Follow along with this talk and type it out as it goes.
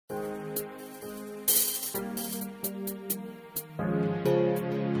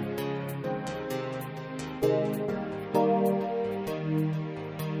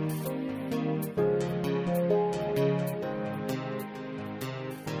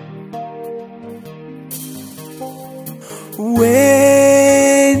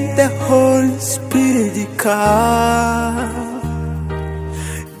When the Holy Spirit comes,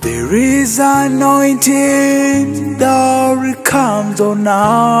 there is anointing that comes on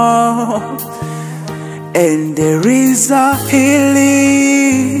us, and there is a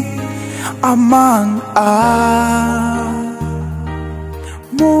healing among us.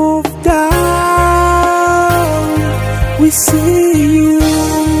 Move down, we see you.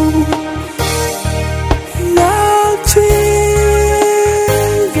 Lord Jesus,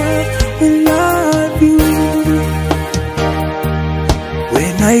 we love you.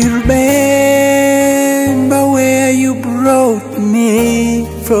 When I remember where you brought me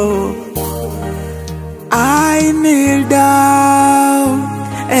from, I kneel down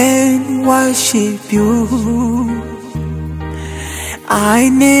and worship you. I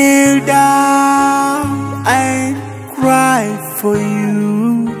kneel down and cry for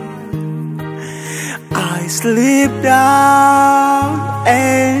you. I sleep down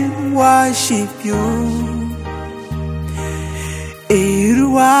and worship you. It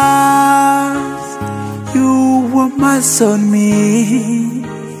was you were my son me.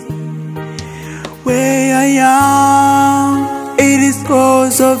 Where I am, it is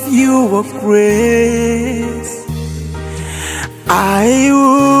because of your grace. I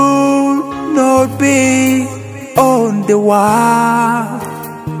would not be on the wall,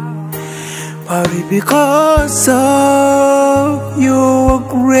 but because of your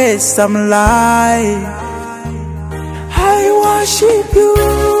grace I'm alive. I worship you,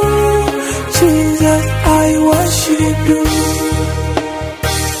 Jesus, I worship you.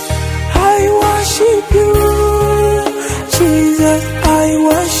 I worship you, Jesus, I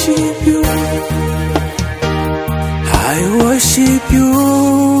worship you. I worship you,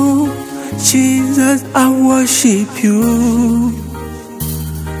 Jesus, I worship you.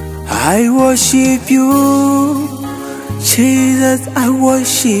 I worship you, Jesus, I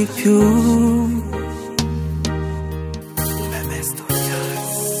worship you.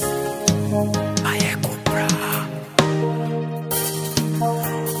 Mayeku.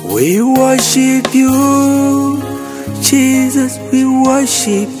 We worship you, Jesus, we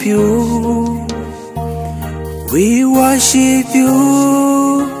worship you. We worship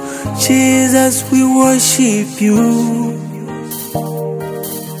you, Jesus, we worship you.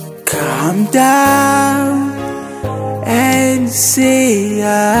 Come down and see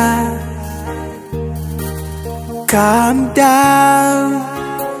us. Come down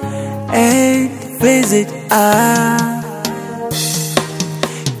and visit us.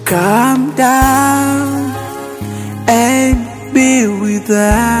 Come down and be with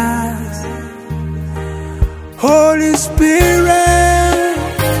us. Holy Spirit,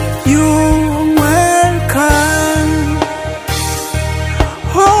 you're welcome.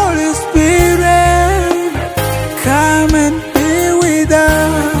 Holy Spirit, come and be with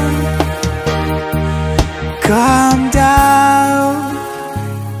us. Come down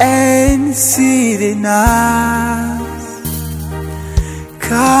and sit in us.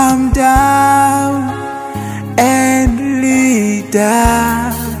 Come down and lead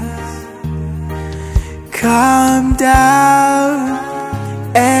us. Come down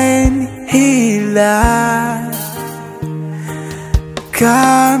and heal us.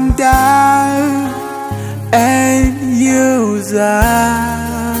 Come down and use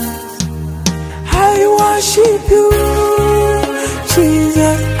us. I worship you,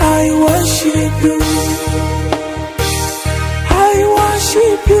 Jesus, I worship you.